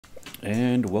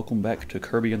And welcome back to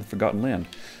Kirby and the Forgotten Land.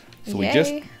 So Yay. we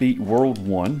just beat World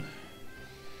 1,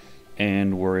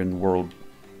 and we're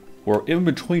in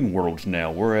between worlds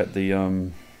now. We're at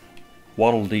the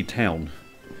Waddle Dee town.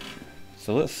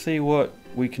 So let's see what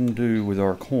we can do with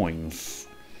our coins.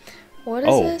 What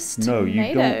is this? No,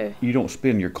 Tomato. you don't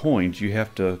spend your coins. You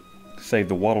have to save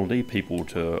the Waddle Dee people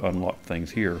to unlock things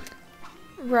here.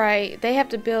 Right, they have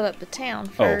to build up the town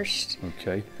first. Oh,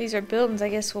 okay. These are buildings. I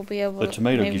guess we'll be able. The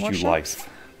tomato maybe gives more you shops? life.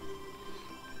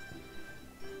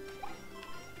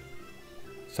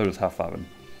 So does high fiving.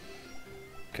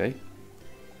 Okay.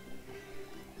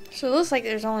 So it looks like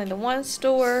there's only the one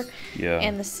store Yeah.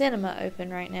 and the cinema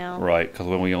open right now. Right, because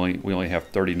we only have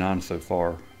 39 so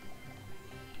far.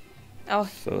 Oh,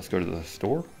 So let's go to the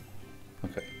store.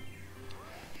 Okay.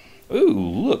 Ooh,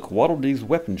 look! Waddle Dee's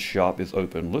weapon shop is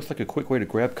open. Looks like a quick way to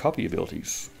grab copy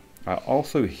abilities. I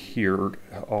also heard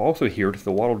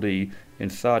the Waddle Dee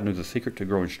inside knows a secret to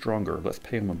growing stronger. Let's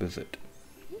pay him a visit.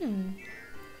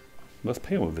 Let's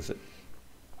pay him a visit.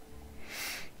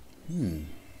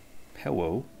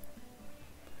 Hello.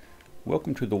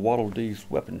 Welcome to the Waddle Dee's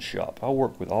weapon shop. I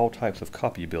work with all types of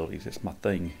copy abilities. It's my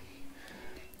thing.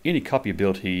 Any copy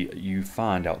ability you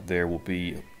find out there will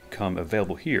become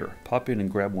available here. Pop in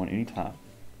and grab one anytime.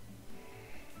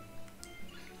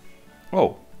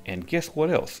 Oh, and guess what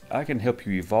else? I can help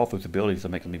you evolve those abilities to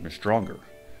make them even stronger.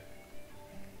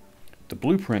 The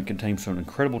blueprint contains some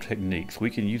incredible techniques.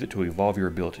 We can use it to evolve your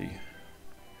ability.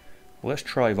 Let's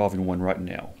try evolving one right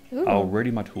now. Ooh. I'll ready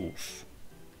my tools.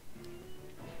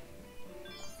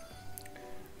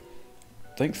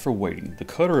 Thanks for waiting. The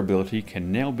cutter ability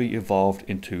can now be evolved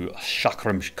into a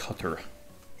Chakram Cutter.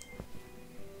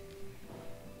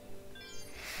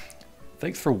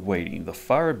 Thanks for waiting. The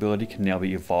fire ability can now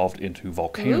be evolved into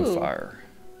Volcano Ooh. Fire.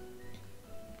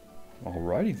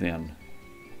 Alrighty then.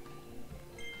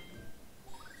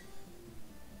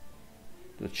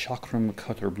 The Chakram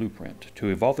Cutter blueprint. To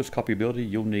evolve this copy ability,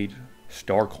 you'll need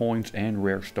star coins and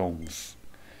rare stones.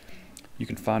 You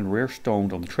can find rare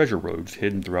stones on the treasure roads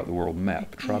hidden throughout the world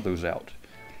map. Try those out.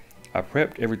 I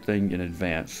prepped everything in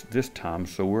advance this time,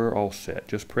 so we're all set.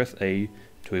 Just press A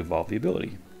to evolve the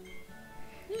ability.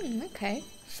 okay.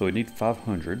 So we need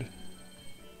 500.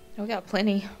 We got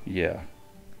plenty. Yeah.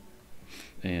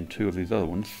 And 2 of these other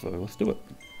ones, so let's do it.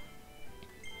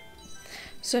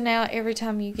 So now every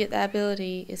time you get that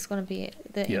ability, it's going to be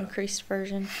the Yeah. increased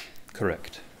version.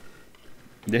 Correct.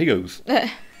 There he goes.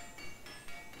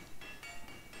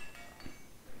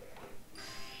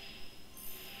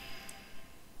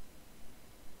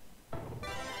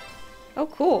 Oh,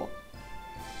 cool.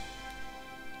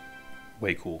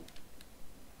 Way cool.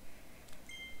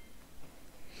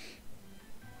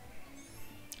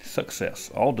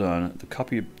 Success. All done. The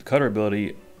cutter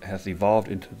ability has evolved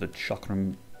into the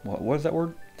chakram. What is that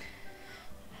word?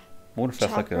 I wonder if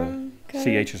that's like a Chakram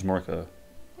cutter? CH is more like a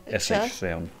SH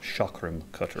sound. Chakram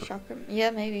cutter. Chakram. Yeah,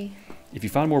 maybe. If you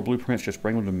find more blueprints, just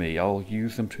bring them to me. I'll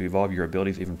use them to evolve your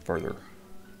abilities even further.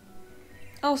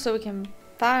 Oh, so we can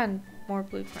find more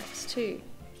blueprints too.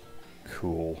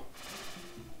 Cool.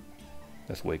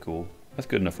 That's way cool. That's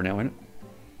good enough for now, ain't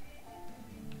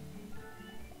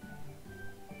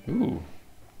it? Ooh.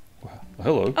 Well,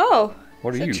 hello. Oh,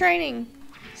 What are it's you? a training.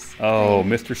 Oh,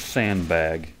 Mr.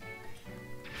 Sandbag.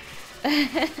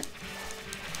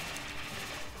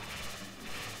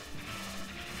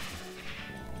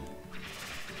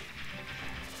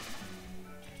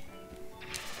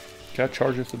 Can I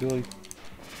charge this ability?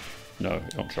 No, it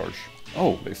don't charge.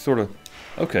 Oh, it's sort of...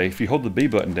 Okay, if you hold the B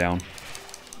button down,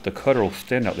 the cutter will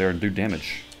stand out there and do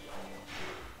damage.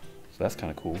 So that's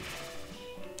kind of cool.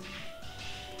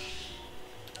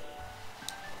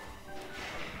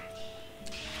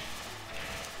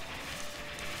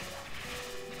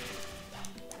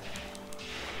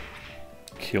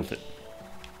 Killed it.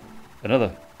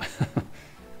 Another.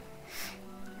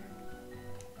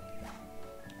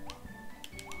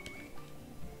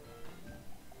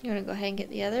 You want to go ahead and get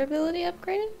the other ability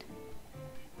upgraded?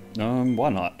 Why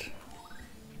not?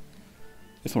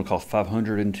 This one costs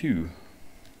 502.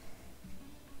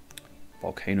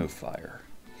 Volcano Fire.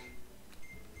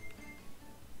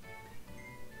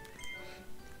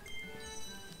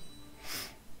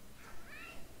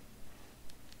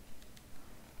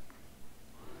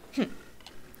 And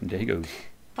there he goes.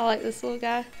 I like this little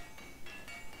guy.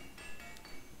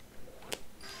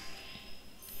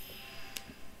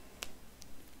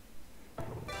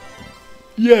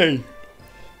 Yay!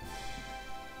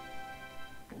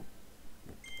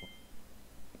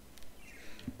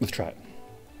 Let's try it.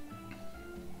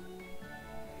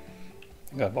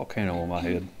 I got a volcano on my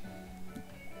head.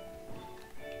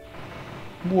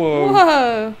 Whoa.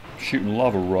 Whoa! Shooting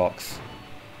lava rocks.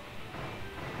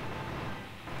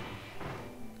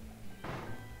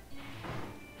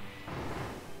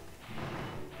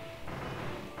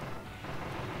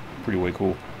 Pretty way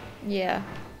cool. Yeah.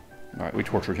 Alright, we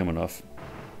tortured him enough.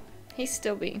 He's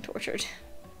still being tortured.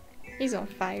 He's on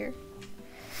fire.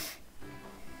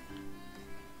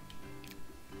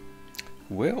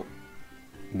 Well,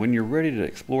 when you're ready to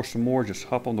explore some more, just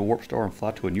hop on the Warp Star and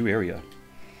fly to a new area.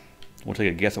 Want to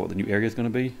take a guess at what the new area is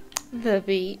going to be? The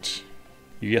beach.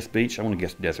 You guess beach? I want to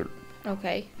guess desert.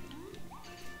 Okay.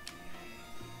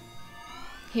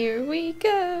 Here we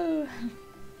go.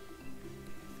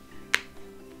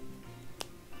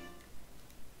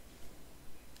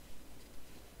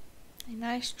 A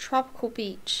nice tropical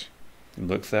beach. It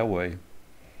looks that way.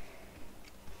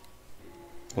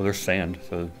 Well, there's sand,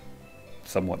 so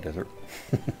somewhat desert.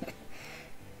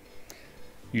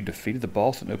 You defeated the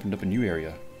boss and opened up a new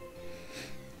area.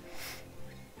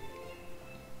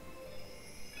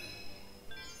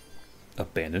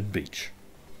 Abandoned beach.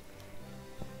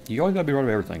 You always gotta be right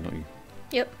about everything, don't you?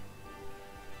 Yep.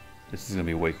 This is gonna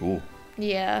be way cool.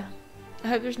 Yeah. I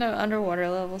hope there's no underwater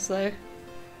levels though.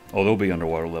 Oh, there'll be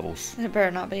underwater levels. It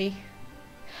better not be.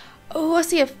 Oh, I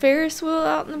see a Ferris wheel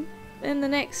out in the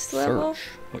next level. Search.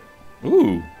 Wait.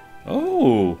 Ooh.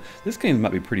 Oh, this game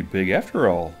might be pretty big after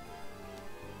all.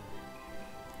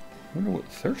 I wonder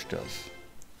what search does.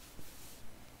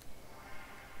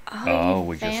 Oh,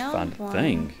 we just found a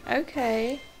thing.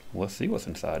 Okay. Let's see what's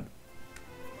inside.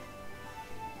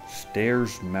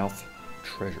 Stairs Mouth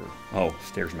Treasure. Oh,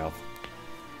 Stairs Mouth.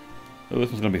 Oh, this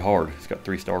one's gonna be hard. It's got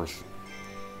 3 stars.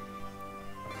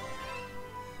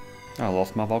 I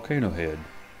lost my volcano head.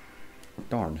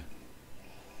 Darn. I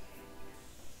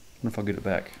wonder if I'll get it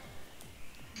back.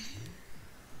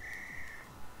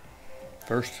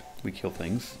 First, we kill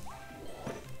things.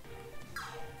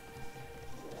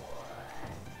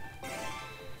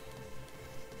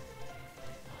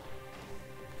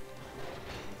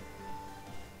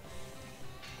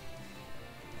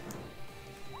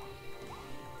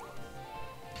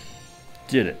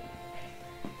 Did it.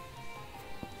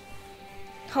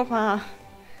 Oh my.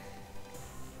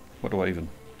 What do I even?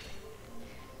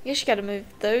 I guess you gotta move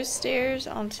those stairs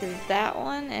onto that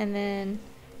one and then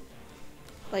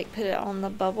like put it on the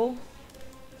bubble.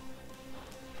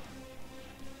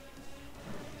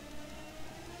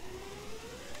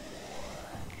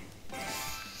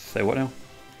 Say what now?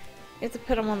 You have to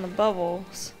put them on the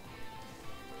bubbles.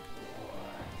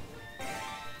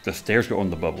 The stairs go on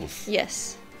the bubbles.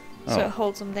 Yes. Oh. So it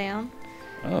holds them down.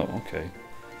 Oh, okay.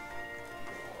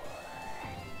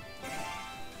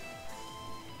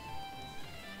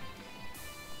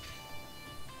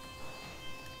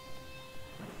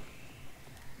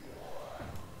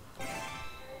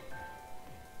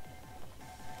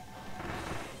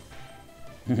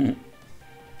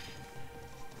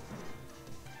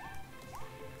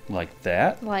 Like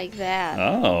that? Like that.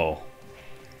 Oh.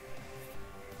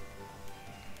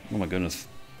 Oh my goodness.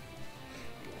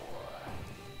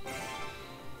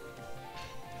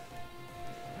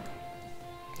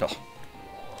 Oh.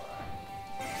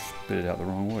 Spit it out the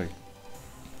wrong way.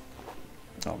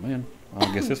 Oh man.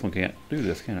 I guess this one can't do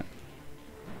this, can it?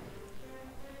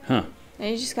 Huh.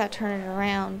 And you just gotta turn it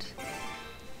around.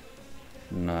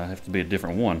 No, it has to be a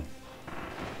different one.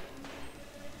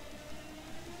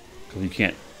 Because you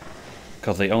can't...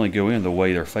 Because they only go in the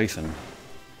way they're facing.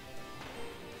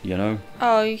 You know?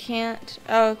 Oh, you can't?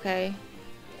 Oh, okay.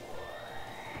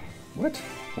 What?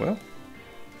 Well...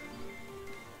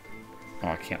 Oh,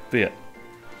 I can't fit.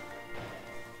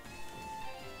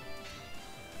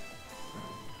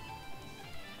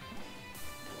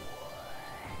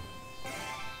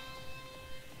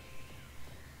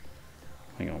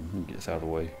 Hang on, let me get this out of the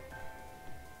way.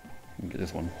 Let me get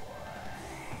this one.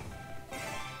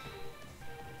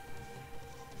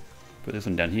 Put this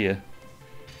one down here.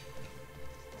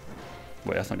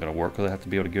 Wait, that's not going to work because I have to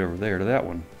be able to get over there to that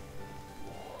one.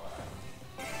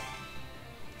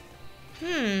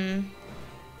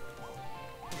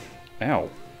 Ow.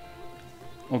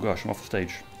 Oh gosh, I'm off the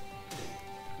stage.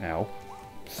 Ow.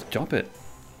 Stop it.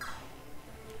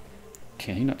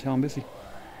 Can he not tell I'm busy?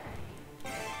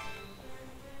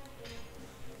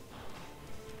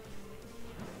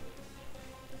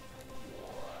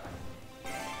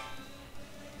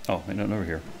 Oh, ain't nothing over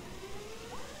here.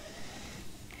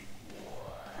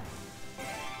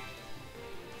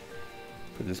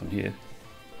 Put this one here.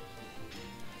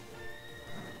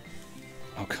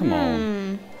 Oh, come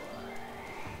on.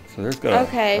 So there's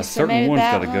got a so certain maybe one's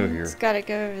that got to go here. It's got to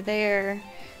go over there.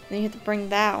 Then you have to bring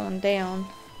that one down.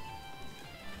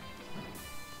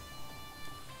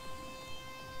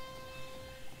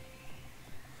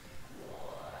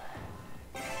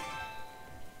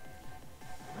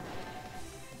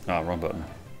 Ah, wrong button.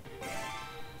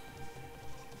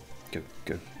 Go,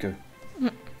 go, go.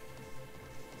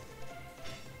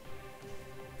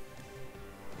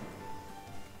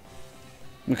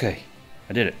 Okay,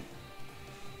 I did it.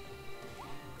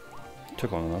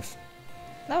 Took long enough.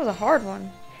 That was a hard one.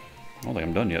 I don't think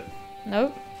I'm done yet.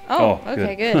 Nope. Oh,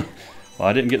 okay, good. Well,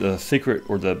 I didn't get the secret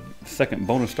or the second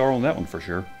bonus star on that one for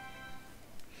sure.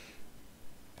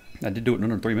 I did do it in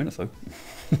under 3 minutes though.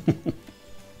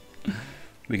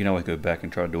 We can always go back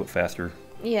and try to do it faster.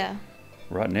 Yeah.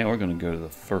 Right now we're going to go to the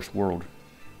first world.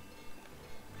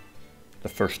 The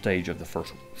first stage of the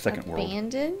second world.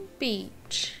 Abandoned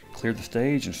beach. Clear the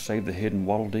stage and save the hidden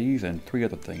Waddle Dees and 3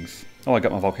 other things. Oh, I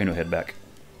got my volcano head back.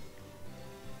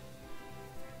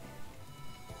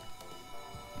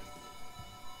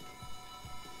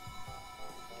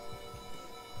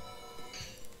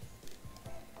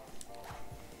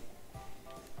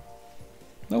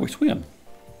 No, we swim.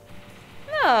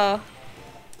 Oh.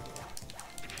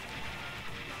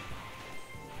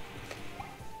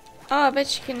 Oh, I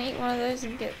bet you can eat one of those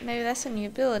and get, maybe that's a new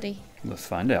ability. Let's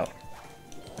find out.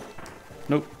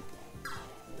 Nope.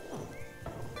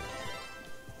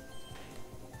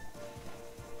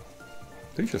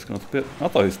 He's just gonna spit. I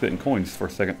thought he was spitting coins for a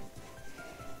second.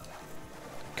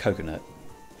 Coconut.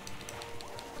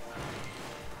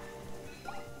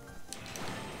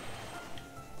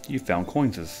 You found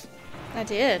coinses. I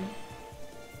did.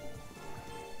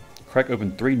 Crack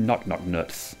open 3 knock-knock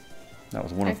nuts. That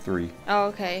was one of 3. Oh,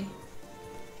 okay.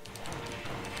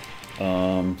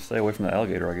 Stay away from the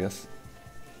alligator, I guess.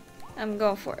 I'm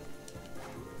going for it.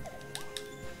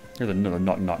 Here's another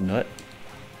knock-knock nut.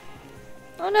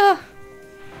 Oh no!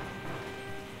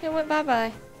 It went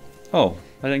bye-bye. Oh,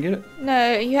 I didn't get it?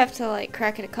 No, you have to like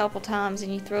crack it a couple times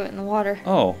and you throw it in the water.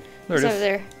 Oh, there it It's is. over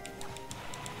there.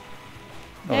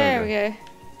 Oh, There we go. go.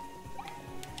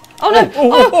 Oh no!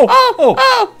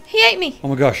 Oh! He ate me! Oh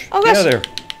my gosh. Oh Get gosh. out of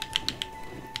there.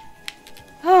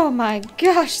 Oh my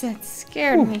gosh, that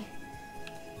scared Ooh. me.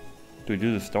 Do we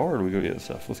do the star or do we go get the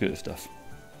stuff? Let's get the stuff.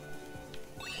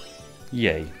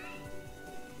 Yay.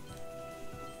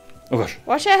 Oh gosh.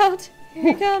 Watch out! Here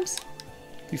he comes.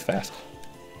 He's fast.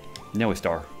 Now we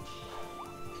star.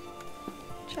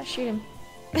 Try to shoot him.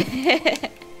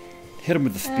 Hit him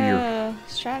with the spear.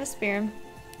 He's trying to spear him.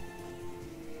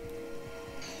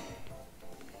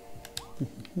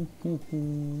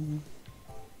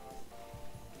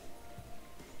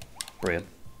 Bread.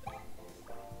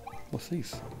 What's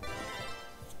these?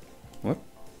 What?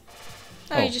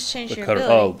 Oh, you just changed the your cutter.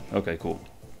 ability. Oh, okay, cool.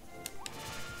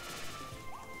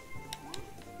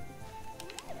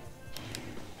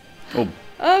 Oh,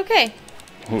 Okay.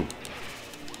 oh.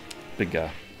 Big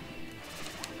guy.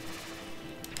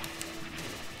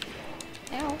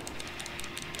 Ow.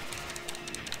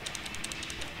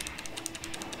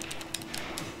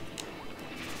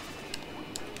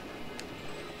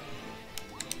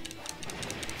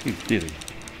 He's dizzy.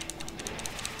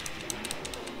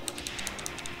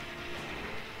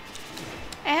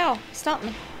 Ow. Stop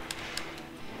me.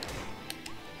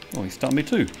 Oh, he stomped me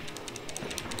too.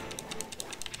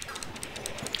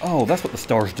 Oh, that's what the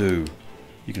stars do.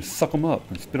 You can suck them up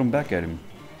and spit them back at him.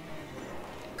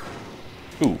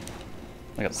 Ooh.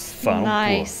 I got the final.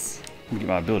 Nice. Let me get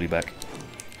my ability back.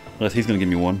 Unless he's going to give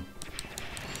me one.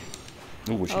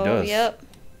 Oh, which he Oh, does. yep.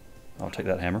 I'll take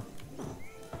that hammer.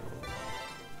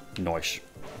 Nice.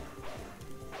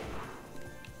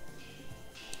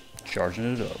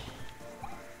 Charging it up.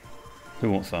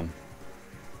 Who wants some?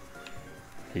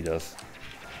 He does.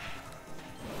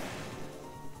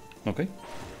 Okay.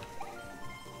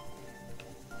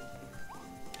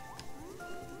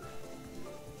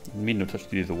 Me no touch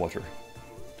the water.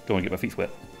 Don't want to get my feet wet.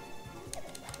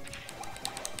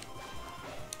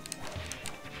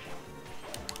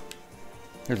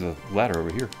 There's a ladder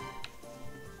over here.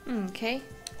 Okay.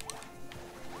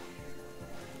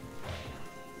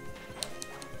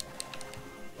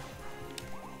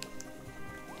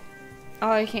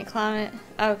 Oh, you can't climb it?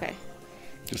 Okay.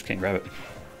 Just can't grab it.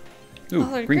 Ooh,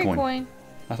 Oh, there's a green green coin. coin.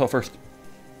 I thought first.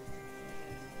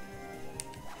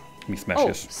 Let me smash Oh,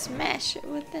 this. smash it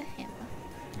with the hammer.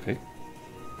 Okay.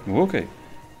 Oh, okay.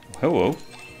 Hello.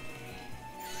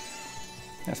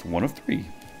 That's one of 3.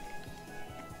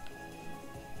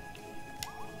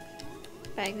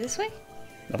 Back this way?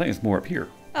 I think it's more up here.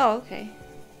 Oh, okay.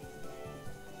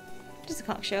 Just a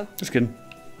conch shell. Just kidding.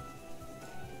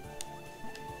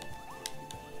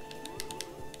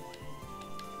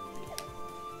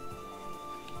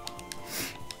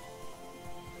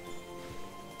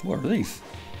 What are these?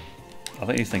 I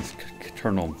think these things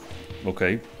turn on.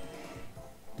 Okay.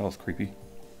 That was creepy.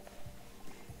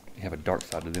 They have a dark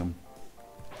side to them.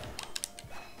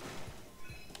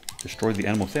 Destroy the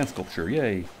animal sand sculpture.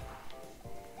 Yay.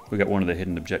 We got one of the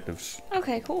hidden objectives.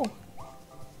 Okay, cool.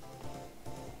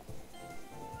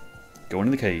 Go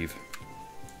into the cave.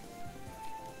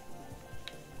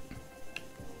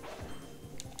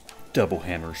 Double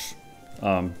hammers.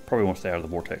 Probably won't stay out of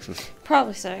the vortexes.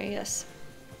 Probably so, yes.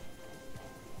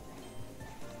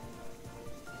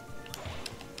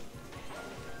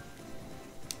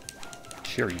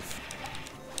 Sheriff.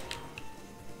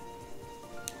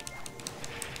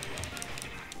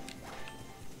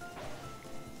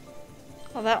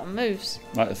 Oh, that one moves.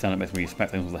 I like the sound it makes when you smack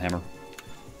things with a hammer.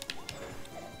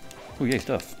 Oh, yay,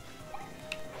 stuff.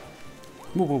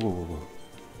 Whoa, whoa, whoa, whoa, whoa.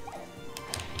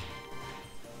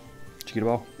 Did you get a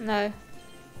ball? No.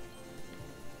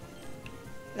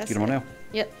 That's Get him on now.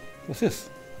 Yep. What's this?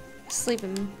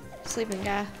 Sleeping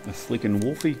guy. A sleeping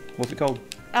wolfie? What's it called?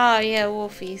 Oh, yeah,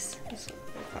 wolfies. That's what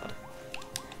they're called.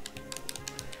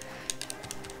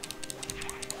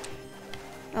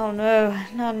 Oh no,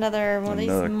 not another one of these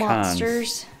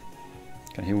monsters.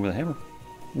 Can I hit him with a hammer?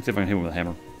 Let's see if I can hit him with a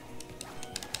hammer.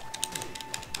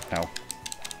 Ow.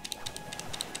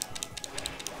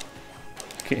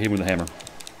 Can't hit him with a hammer.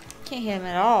 Can't hit him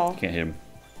at all. Can't hit him.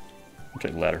 I'll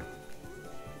take the ladder.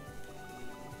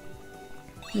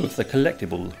 Oh, it's a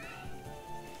collectible.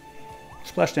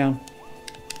 Splash down.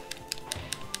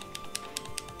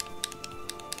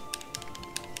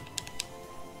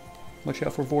 Watch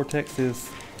out for vortexes.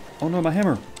 Oh no, my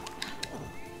hammer.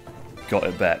 Got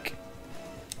it back.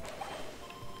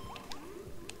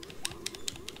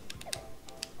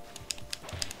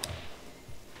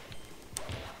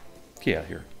 Get out of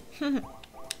here.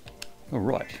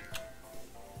 Alright.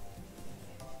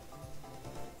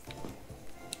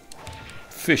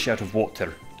 Fish out of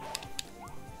water.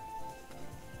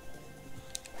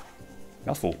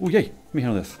 Mouthful. Oh yay! Let me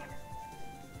handle this.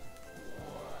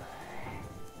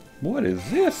 What is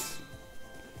this?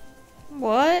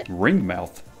 What? Ring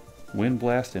mouth. Wind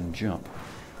blast and jump.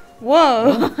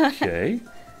 Whoa! Okay.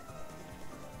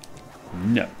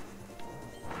 No.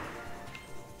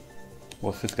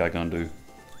 What's this guy gonna do?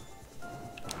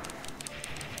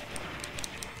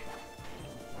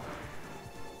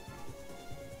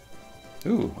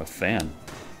 Ooh, a fan.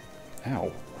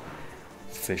 Ow.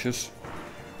 Fishes.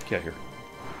 Get out here.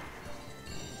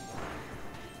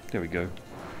 There we go.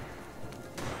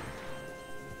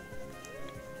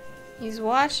 He's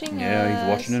watching us. Yeah, he's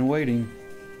watching and waiting.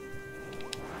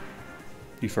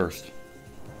 You first.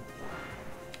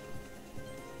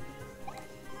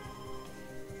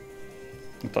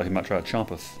 I thought he might try to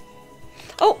chomp us.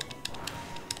 Oh!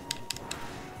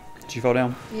 Did you fall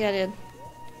down? Yeah, I did.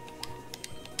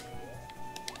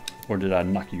 Or did I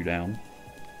knock you down?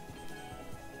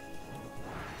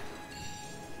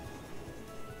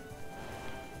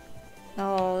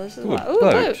 Oh, this is Ooh, why. Ooh,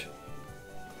 boat!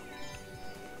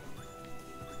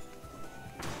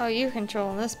 Oh, you're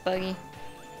controlling this buggy.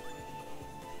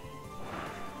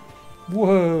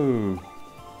 Whoa!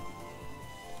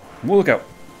 Whoa, look out!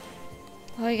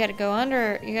 Oh, you gotta go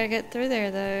under. You gotta get through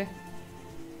there, though.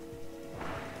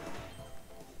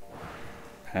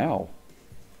 How?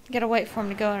 You gotta wait for him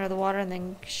to go under the water and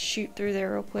then shoot through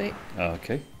there real quick.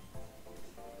 Okay.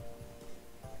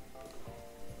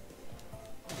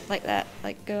 Like that.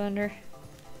 Like, go under.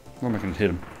 Or am I going to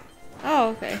hit him? Oh,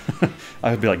 okay.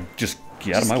 I would be like, just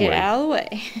get out of my way. Get out of the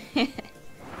way.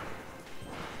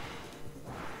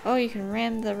 Oh, you can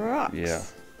ram the rocks. Yeah.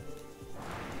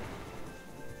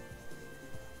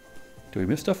 Do we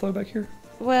miss stuff though back here?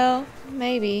 Well,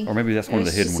 maybe. Or maybe that's one of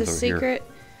the hidden ones over here. Secret.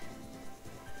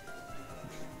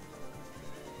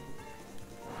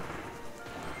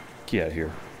 Get out of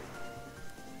here.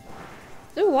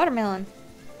 Ooh, watermelon.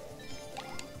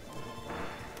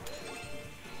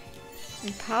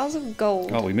 And piles of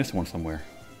gold. Oh, we missed one somewhere.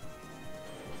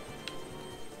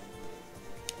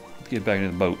 Let's get back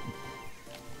into the boat.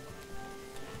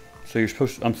 So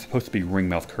I'm supposed to be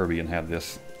Ringmouth Kirby and have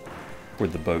this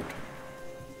with the boat.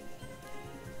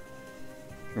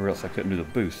 Or else I couldn't do the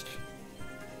boost.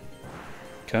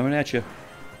 Coming at you.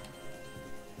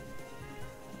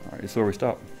 Alright, this is where we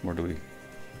stop. Or do we?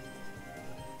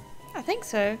 I think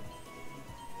so.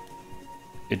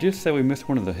 It did say we missed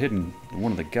one of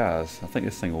the guys. I think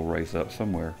this thing will raise up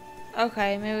somewhere.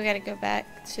 Okay, maybe we gotta go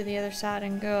back to the other side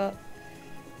and go up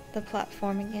the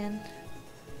platform again.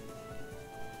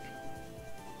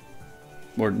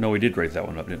 Or no, we did raise that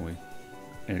one up, didn't we?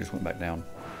 And it just went back down.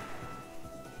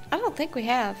 I don't think we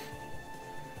have.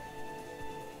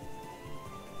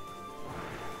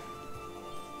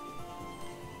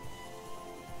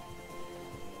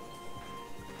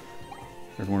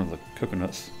 There's one of the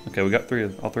coconuts. Okay, we got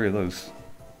all three of those.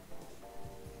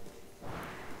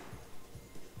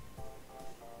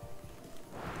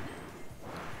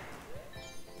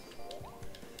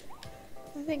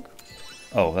 I think.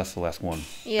 Oh, that's the last one.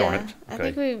 Yeah. Darn it. I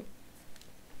Okay. think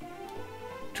we.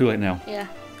 Too late now. Yeah.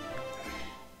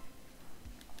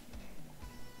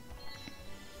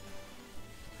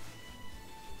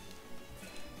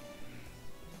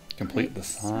 Complete the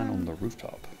sign on the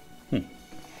rooftop. Hmm.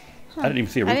 Huh. I didn't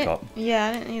even see a rooftop. Yeah,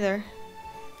 I didn't either.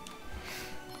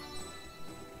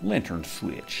 Lantern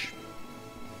switch.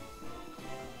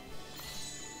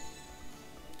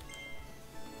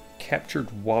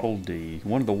 Captured Waddle Dee.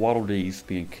 One of the Waddle Dees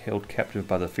being held captive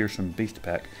by the fearsome beast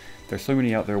pack. There's so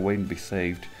many out there waiting to be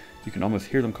saved. You can almost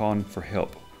hear them calling for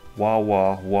help. Wah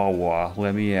wah, wah wah,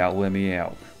 let me out, let me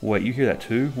out. Wait, you hear that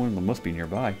too? One of them must be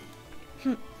nearby.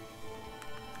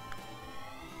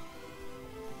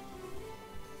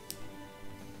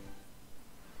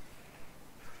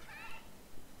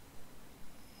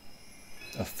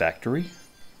 A factory?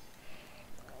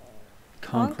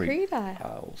 Concrete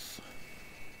aisles.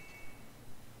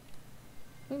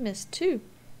 We missed 2.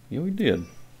 Yeah, we did.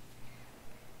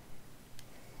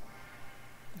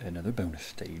 Another bonus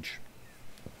stage.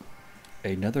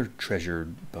 Another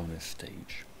treasured bonus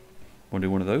stage. Want to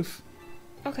do one of those?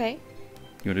 Okay.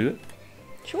 You want to do it?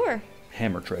 Sure.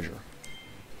 Hammer treasure.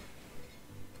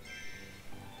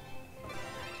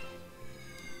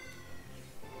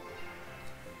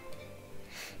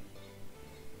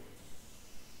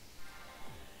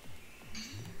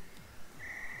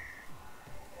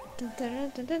 Dun, dun,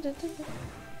 dun, dun, dun, dun.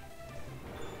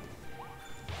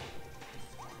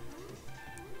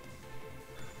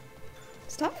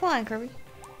 Stop flying, Kirby.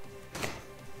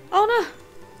 Oh no!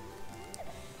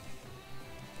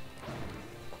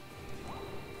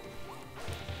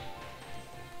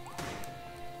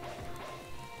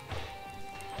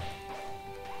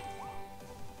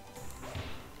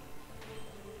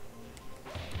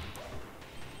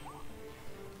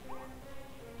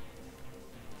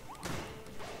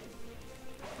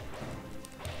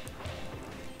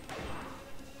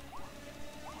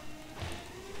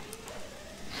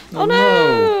 Oh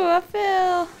no! I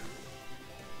fell.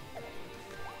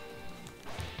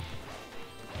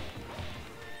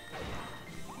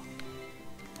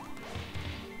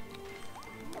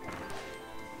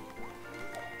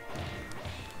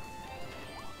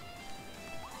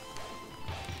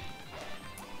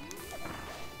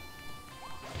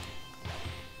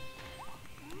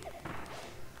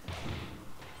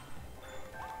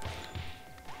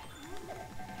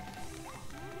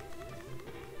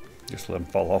 Just let them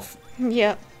fall off.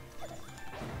 Yep.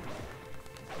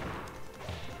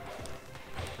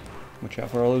 Watch out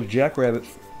for all those jackrabbits.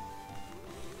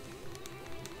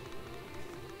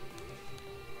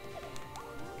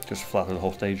 Just fly through the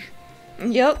whole stage.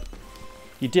 Yep.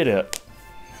 You did it.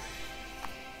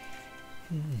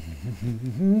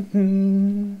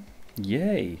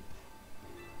 Yay.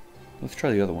 Let's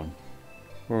try the other one.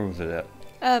 Where was it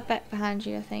at? Back behind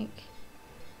you, I think.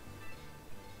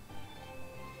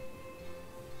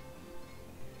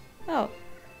 Oh.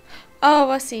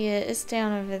 Oh, I see it. It's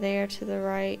down over there to the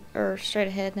right, or straight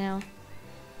ahead now.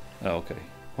 Oh, okay.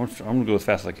 I'm gonna go as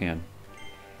fast as I can.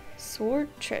 Sword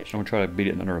I'm treasure. gonna try to beat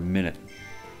it in under a minute.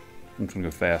 I'm just gonna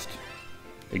go fast.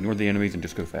 Ignore the enemies and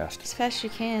just go As fast. fast as you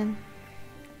can.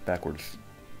 Backwards.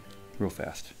 Real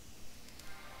fast.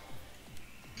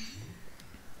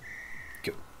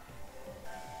 Go.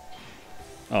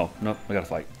 Oh, nope, I gotta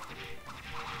fight.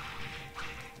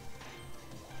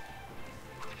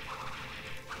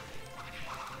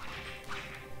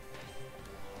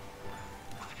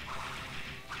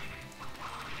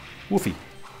 Woofy.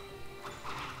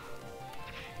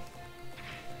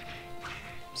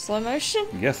 Slow motion?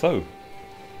 Guess so.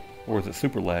 Or is it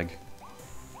super lag?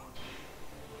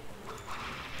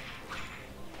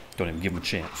 Don't even give him a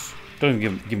chance. Don't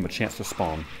even give him a chance to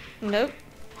spawn. Nope.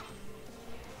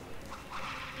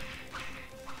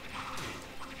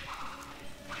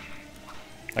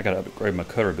 I gotta upgrade my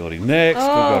cutter ability next. Oh,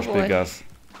 Oh gosh, boy. big guys.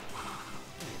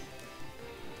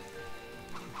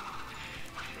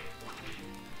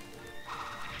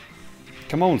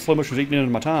 Come on, slow motion's eating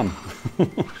into my time.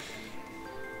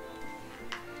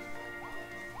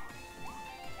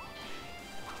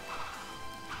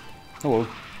 Hello.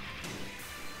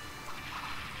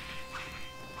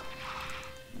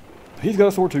 He's got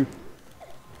a sword too.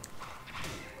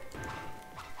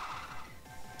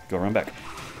 Go around back.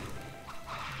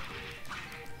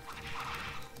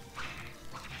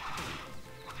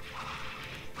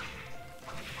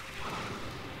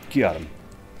 Got him.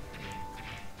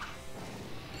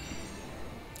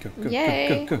 Go, go, Yay.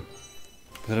 go, go, go.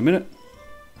 Was that a minute?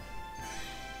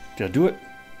 Did I do it?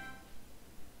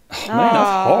 Oh, man, that's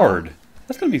Aw. hard.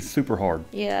 That's gonna be super hard.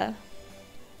 Yeah.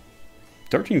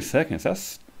 13 seconds.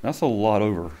 That's That's a lot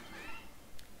over.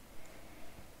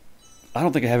 I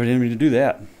don't think I have it in me to do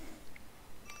that.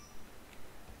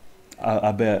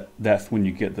 I bet that's when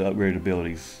you get the upgraded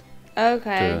abilities.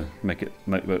 Okay. To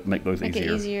make those Make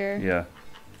easier. it easier. Yeah.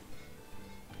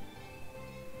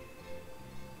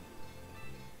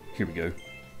 Here we go.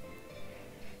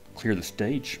 Clear the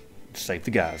stage. Save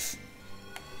the guys.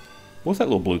 What's that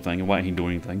little blue thing and why ain't he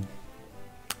doing anything?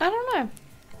 I don't know.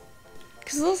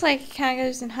 Because it looks like it kind of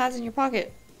goes and hides in your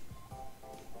pocket.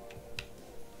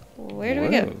 Where do we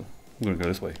go? I'm going to go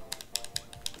this way.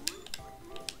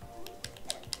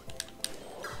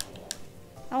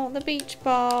 I want the beach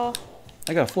ball.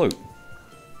 I got a float.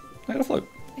 I got a float.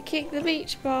 I kicked the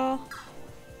beach ball.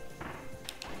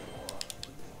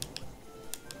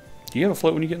 Do you have a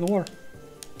float when you get in the water?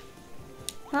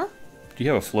 Huh? Do you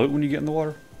have a float when you get in the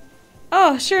water?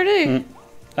 Oh, sure do.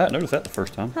 I didn't notice that the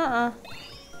first time. Uh-uh.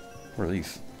 What are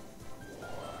these?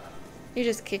 You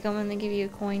just kick them and they give you a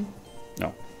coin.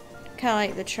 No. Kind of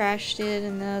like the trash did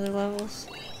in the other levels.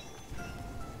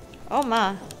 Oh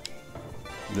my.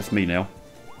 This me now.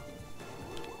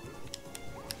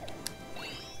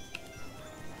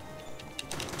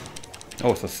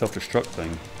 Oh, it's a self-destruct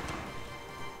thing.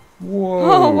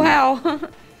 Whoa. Oh, wow.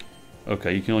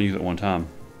 Okay, you can only use it one time.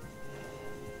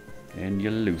 And you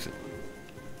lose it.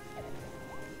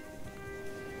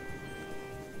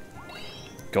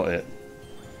 Got it.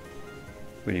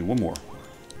 We need one more.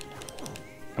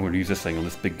 I'm going to use this thing on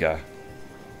this big guy.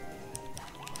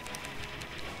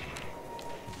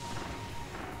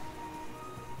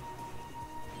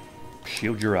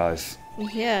 Shield your eyes.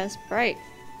 Yeah, it's bright.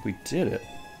 We did it.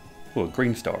 Oh, a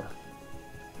green star.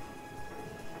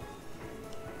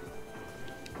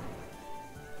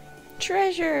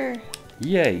 Treasure.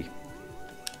 Yay.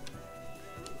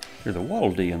 There's a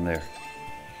Waddle Dee in there.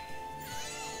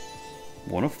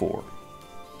 1 of 4.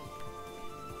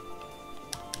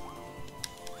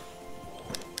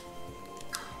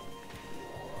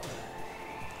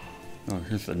 Oh,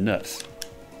 here's the nuts.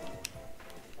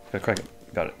 Gotta crack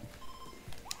it. Got it.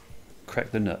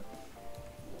 Crack the nut.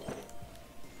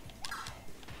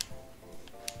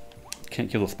 Can't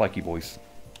kill the spiky boys.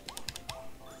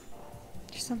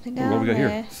 There's something Ooh, down what do we got there.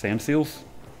 here? Sand seals?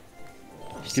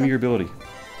 There's Give me your ability.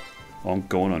 Oh, I'm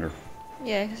going under.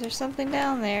 Yeah, because there's something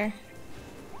down there.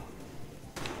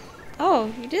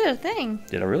 Oh, you did a thing.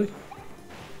 Did I really?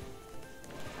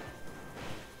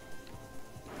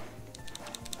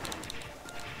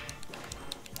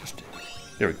 Just,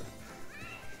 there we go.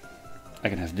 I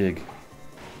can have dig.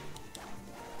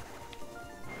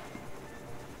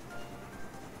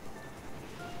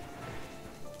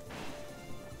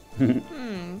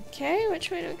 Okay,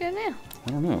 which way do we go now? I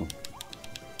don't know.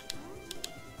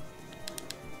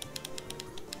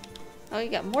 Oh,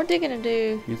 you got more digging to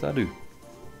do. Yes, I do.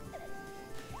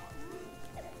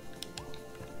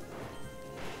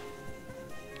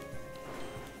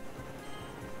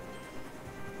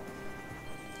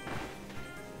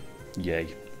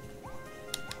 Yay.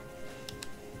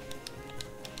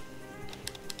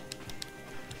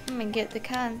 I'm gonna get the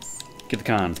cons. Get the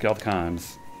cons. Get all the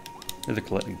cons. There's a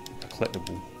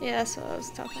collectible. Yeah, that's what I was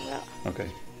talking about. Okay.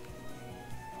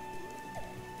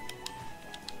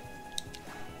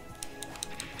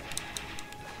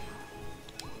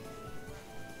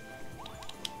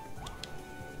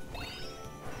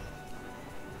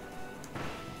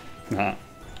 Nah.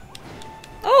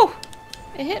 Oh!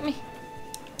 It hit me.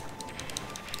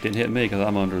 Didn't hit me because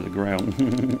I'm under the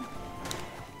ground.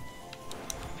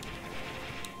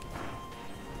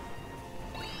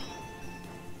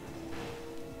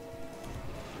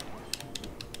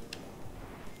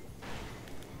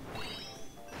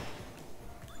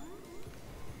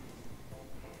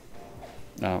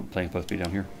 Playing supposed to be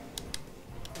down here.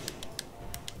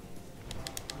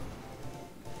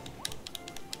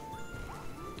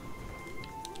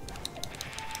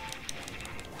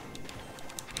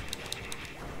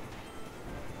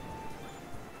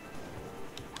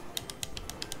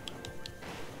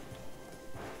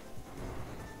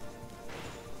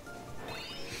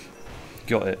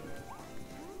 Got it.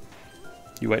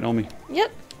 You waiting on me?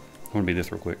 Yep. I'm gonna be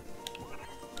this real quick.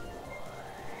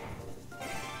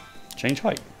 Change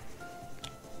height.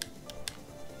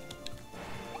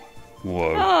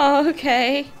 Whoa. Oh,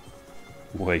 okay.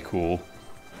 Way cool.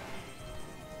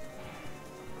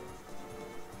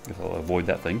 Guess I'll avoid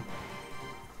that thing.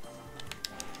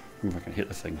 If I can hit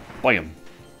this thing. Bam!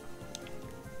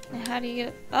 Now how do you get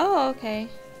it? Oh, okay.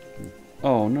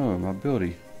 Oh no, my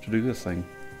ability to do this thing.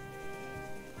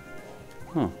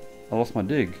 Huh. I lost my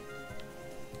dig.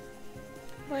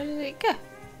 Where did it go?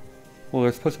 Well,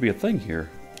 there's supposed to be a thing here.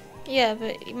 Yeah,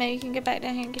 but maybe you can get back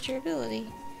down here and get your ability.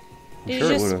 Did sure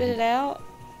you it just would've- spit it out?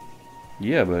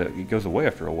 Yeah, but it goes away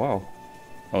after a while.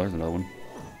 Oh, there's another one.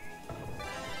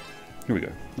 Here we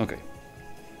go. Okay.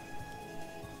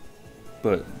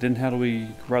 But then how do we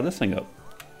ride this thing up?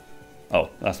 Oh,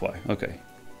 that's why. Okay.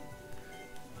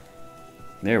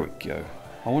 There we go.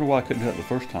 I wonder why I couldn't do that the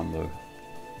first time, though.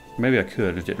 Maybe I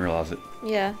could, I just didn't realize it.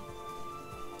 Yeah.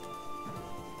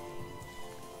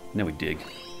 Now we dig.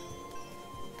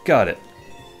 Got it.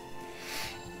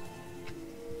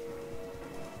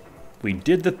 We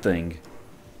did the thing.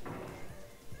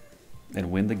 And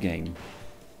win the game.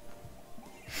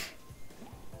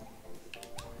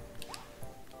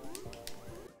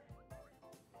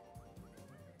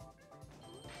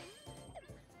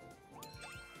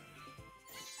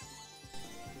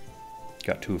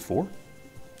 Got 2 of 4.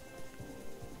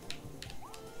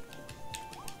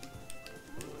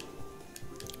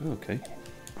 Okay.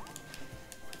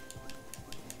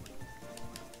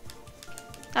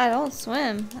 I don't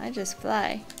swim. I just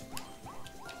fly.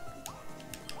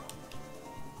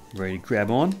 Ready to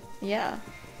grab on? Yeah.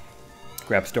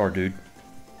 Grab star, dude.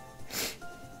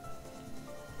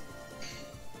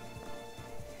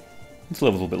 This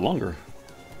level's a little bit longer.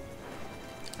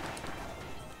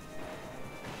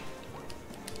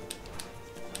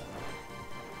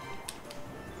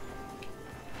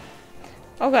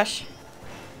 Oh gosh.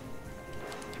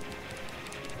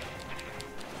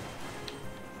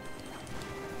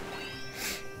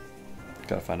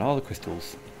 Gotta find all the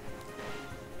crystals.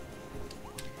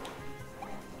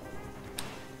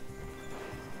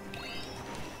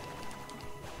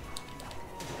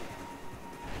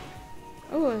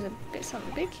 Oh, there's a bit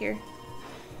something big here.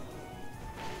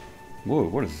 Whoa,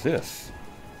 what is this?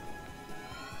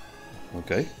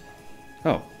 Okay.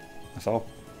 Oh, that's all.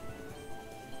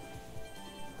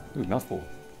 Ooh, mouthful.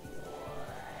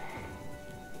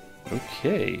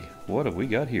 Okay, what have we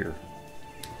got here?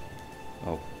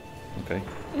 Oh, okay.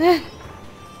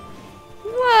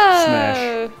 Whoa!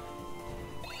 Smash.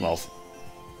 Lost.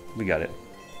 We got it.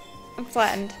 I'm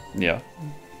flattened. Yeah.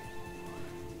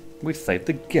 We saved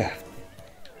the gap.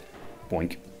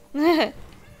 Boink.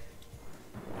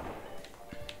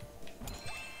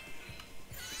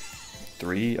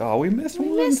 3. Oh, we missed We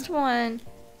one. missed one.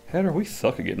 Heather, we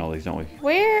suck at getting all these, don't we?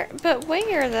 Where? But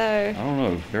where I though? don't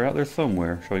know. They're out there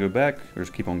somewhere. Shall we go back or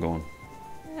just keep on going?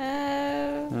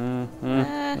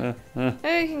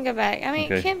 Maybe we can go back. I mean,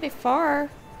 Okay. it can't be far.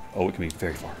 Oh, it can be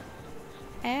very far.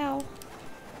 Ow.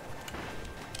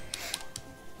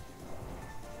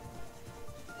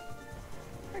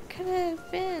 Where could it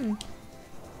have been?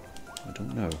 I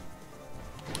don't know.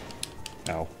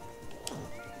 Ow.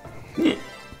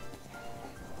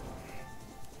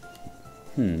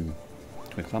 Can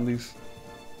we climb these?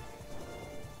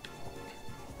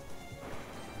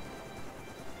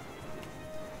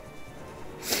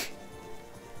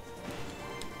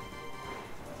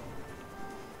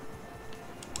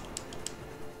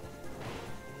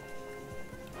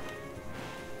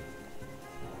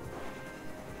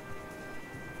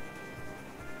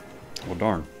 Well,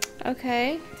 darn.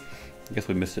 Okay. I guess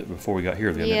we missed it before we got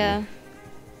here then, Yeah. didn't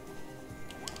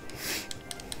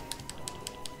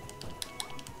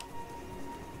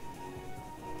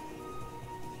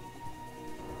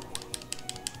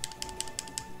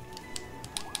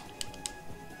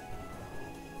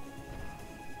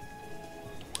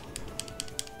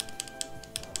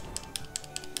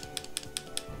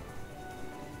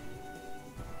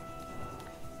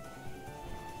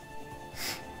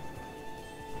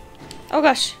Oh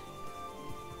gosh.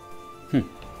 we?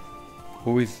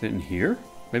 Were we sitting here?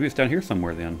 Maybe it's down here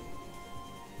somewhere then.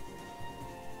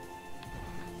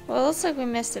 Well, it looks like we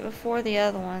missed it before the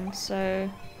other one, so...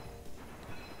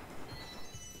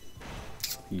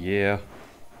 Yeah.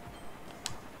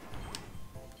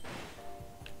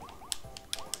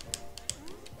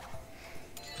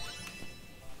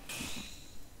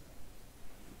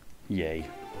 Yay.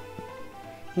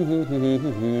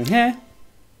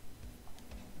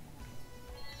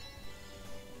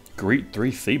 Greet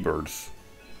 3 seabirds.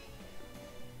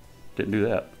 Didn't do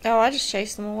that. Oh, I just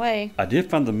chased them away. I did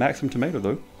find the Maxim tomato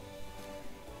though.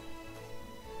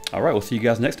 Alright, we'll see you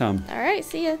guys next time. Alright,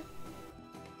 see ya.